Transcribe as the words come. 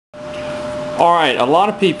Alright, a lot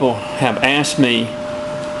of people have asked me,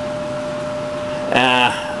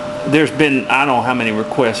 there's been I don't know how many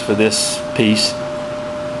requests for this piece,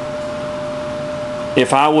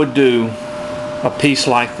 if I would do a piece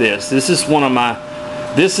like this. This is one of my,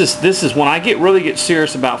 this is when I really get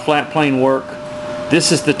serious about flat plane work.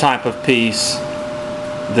 This is the type of piece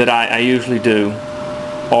that I usually do,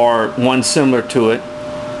 or one similar to it.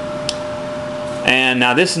 And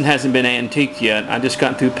now this one hasn't been antiqued yet. I just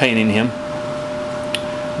got through painting him.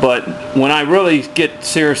 But when I really get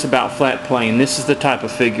serious about flat plane, this is the type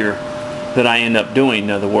of figure that I end up doing, in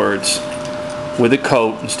other words, with a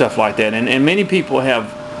coat and stuff like that. And many people have,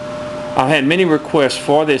 I've had many requests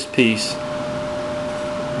for this piece,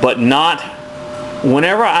 but not,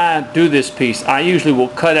 whenever I do this piece, I usually will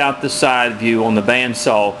cut out the side view on the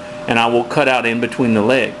bandsaw, and I will cut out in between the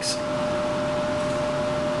legs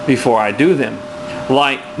before I do them.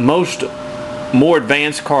 Like most more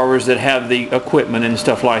advanced carvers that have the equipment and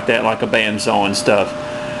stuff like that, like a bandsaw and stuff.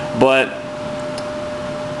 But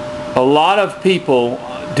a lot of people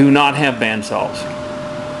do not have bandsaws.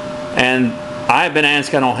 And I've been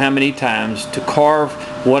asked, I don't know how many times, to carve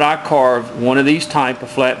what I carve, one of these type of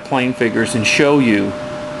flat plane figures, and show you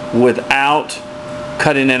without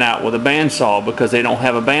cutting it out with a bandsaw, because they don't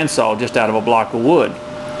have a bandsaw just out of a block of wood.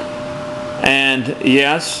 And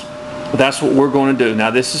yes, that's what we're going to do.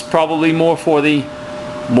 Now this is probably more for the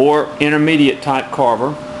more intermediate type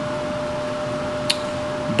carver,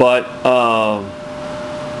 but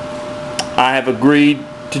I have agreed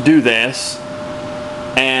to do this.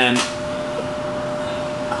 And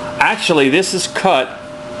actually this is cut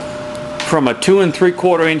from a 2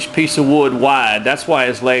 3/4 inch piece of wood wide. That's why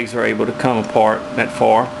his legs are able to come apart that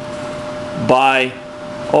far. By,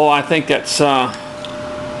 oh, I think that's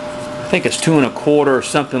I think it's 2 1/4 or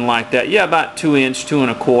something like that. Yeah, about 2 inch, 2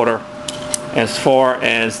 1/4, as far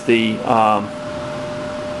as the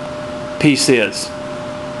piece is.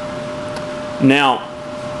 Now,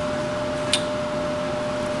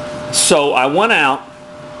 so I went out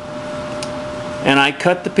and I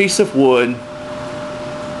cut the piece of wood.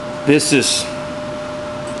 This is,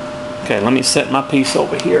 okay, let me set my piece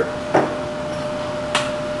over here.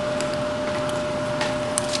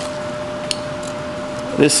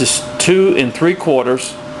 This is 2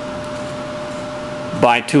 3/4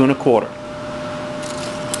 by 2 1/4.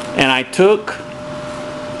 And I took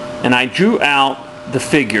and I drew out the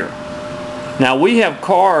figure. Now we have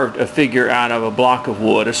carved a figure out of a block of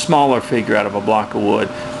wood, a smaller figure out of a block of wood,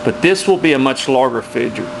 but this will be a much larger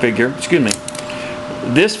figure. Excuse me.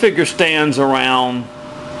 This figure stands around,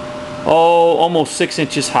 oh, almost 6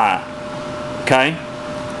 inches high. Okay?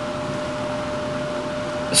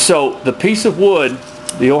 So the piece of wood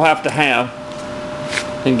that you'll have to have,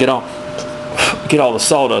 and get all the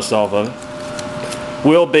sawdust off of it,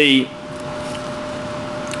 will be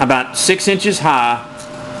about 6 inches high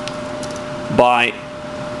by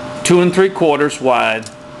 2 3/4 wide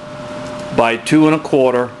by 2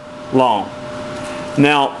 1/4 long.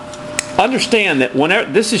 Now understand that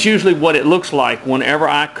whenever, this is usually what it looks like whenever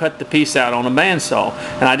I cut the piece out on a bandsaw,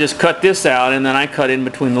 and I just cut this out and then I cut in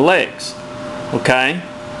between the legs. Okay?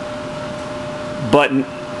 But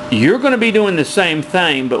you're going to be doing the same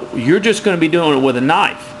thing, but you're just going to be doing it with a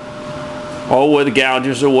knife or with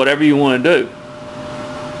gougers or whatever you want to do.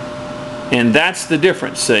 And that's the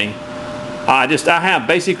difference, see. I have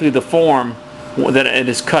basically the form that it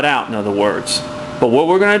is cut out, in other words. But what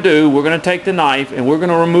we're going to do, we're going to take the knife and we're going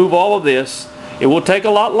to remove all of this. It will take a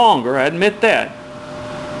lot longer, I admit that.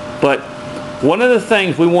 But one of the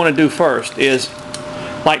things we want to do first is,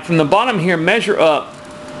 like from the bottom here, measure up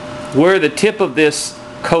where the tip of this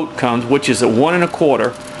coat comes, which is a 1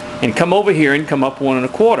 1/4, and come over here and come up 1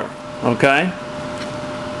 1/4. Okay?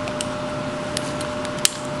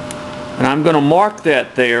 And I'm going to mark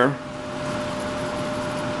that there.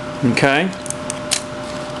 Okay?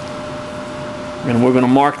 And we're going to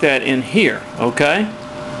mark that in here. Okay?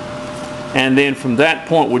 And then from that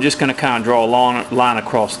point, we're just going to kind of draw a long line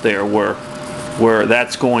across there where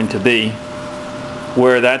that's going to be,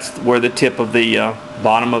 where the tip of the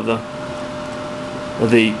bottom of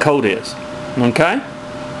the coat is. Okay?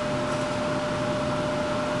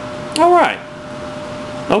 Alright.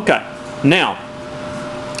 Okay. Now,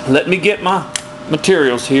 let me get my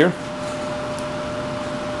materials here,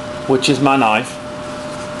 which is my knife.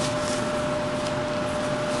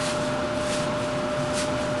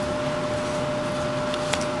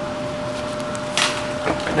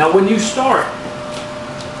 Now when you start,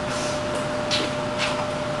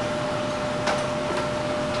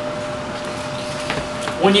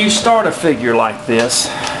 a figure like this,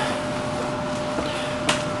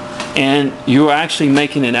 and you're actually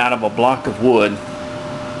making it out of a block of wood,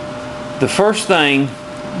 the first thing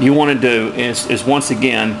you want to do is once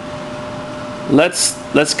again,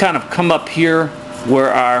 let's kind of come up here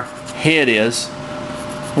where our head is,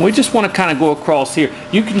 and we just want to kind of go across here.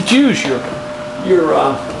 You can use your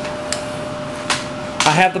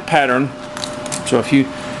I have the pattern, so if you,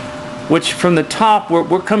 which from the top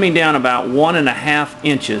we're coming down about 1.5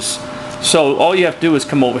 inches. So all you have to do is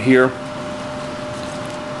come over here,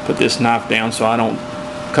 put this knife down so I don't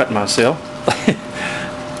cut myself.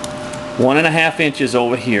 1.5 inches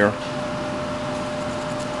over here.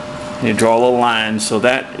 And you draw a little line, so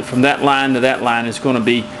that from that line to that line is going to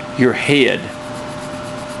be your head,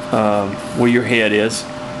 where your head is.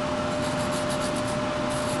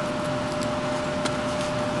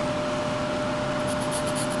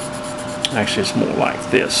 Actually, it's more like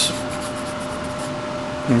this.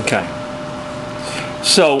 Okay.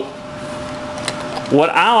 So, what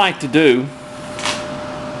I like to do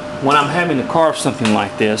when I'm having to carve something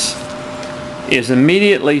like this is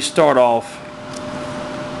immediately start off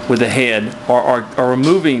with the head, or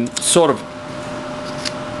removing, sort of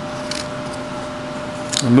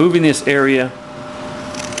removing this area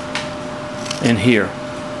in here.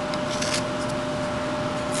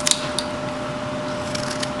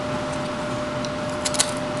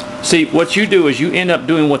 See, what you do is you end up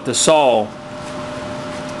doing what the saw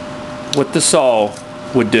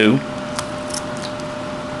would do,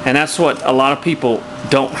 and that's what a lot of people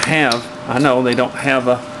don't have. I know they don't have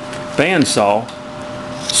a bandsaw.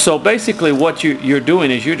 So basically what you're doing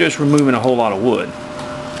is you're just removing a whole lot of wood.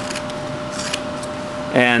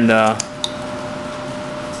 And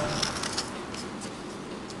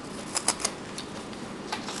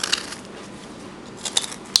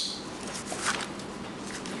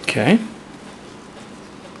okay.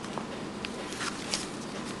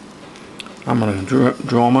 I'm going to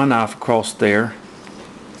draw my knife across there.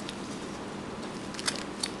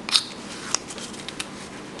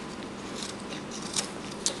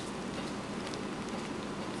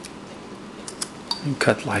 And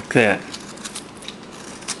cut like that.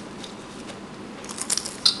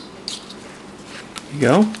 There you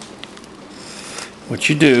go. What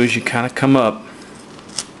you do is you kind of come up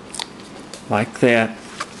like that.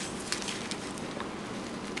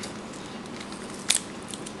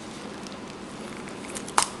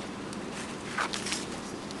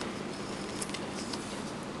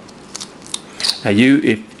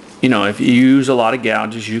 Now if you use a lot of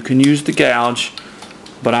gouges, you can use the gouge,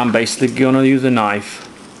 but I'm basically going to use a knife.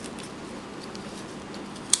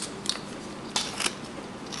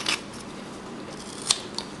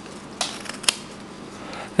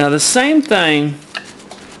 Now the same thing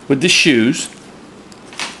with the shoes.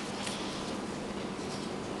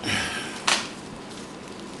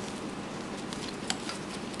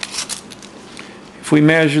 If we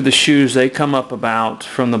measure the shoes, they come up about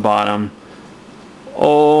from the bottom,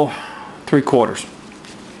 3/4.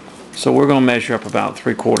 So we're going to measure up about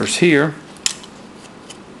 3/4 here,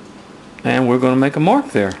 and we're going to make a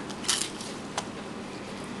mark there.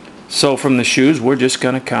 So from the shoes, we're just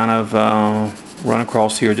going to kind of run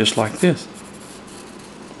across here just like this.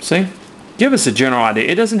 See? Give us a general idea.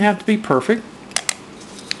 It doesn't have to be perfect.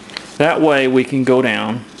 That way we can go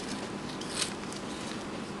down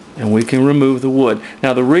and we can remove the wood.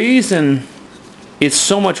 Now the reason it's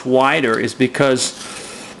so much wider is because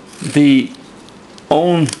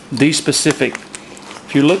on these specific,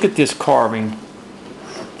 if you look at this carving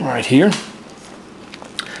right here,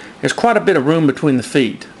 there's quite a bit of room between the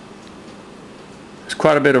feet. There's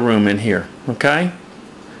quite a bit of room in here, okay?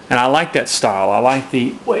 And I like that style. I like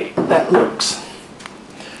the way that looks.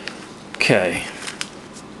 Okay.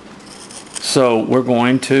 So we're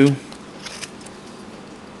going to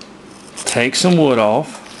take some wood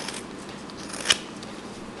off.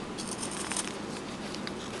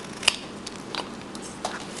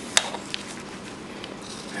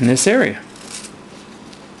 In this area.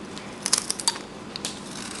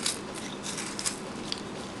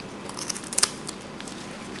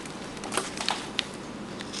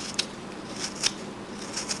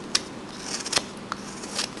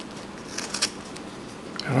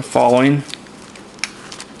 Kind of following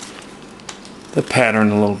the pattern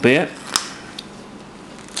a little bit.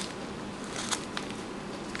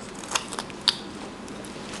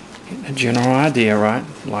 Getting a general idea, right?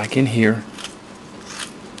 Like in here.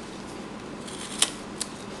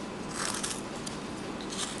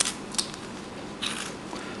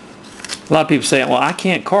 A lot of people say, well, I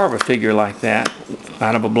can't carve a figure like that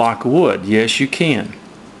out of a block of wood. Yes, you can.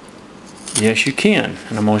 Yes, you can.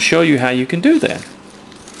 And I'm going to show you how you can do that.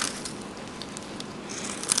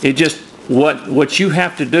 It just what you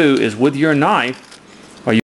have to do is with your knife,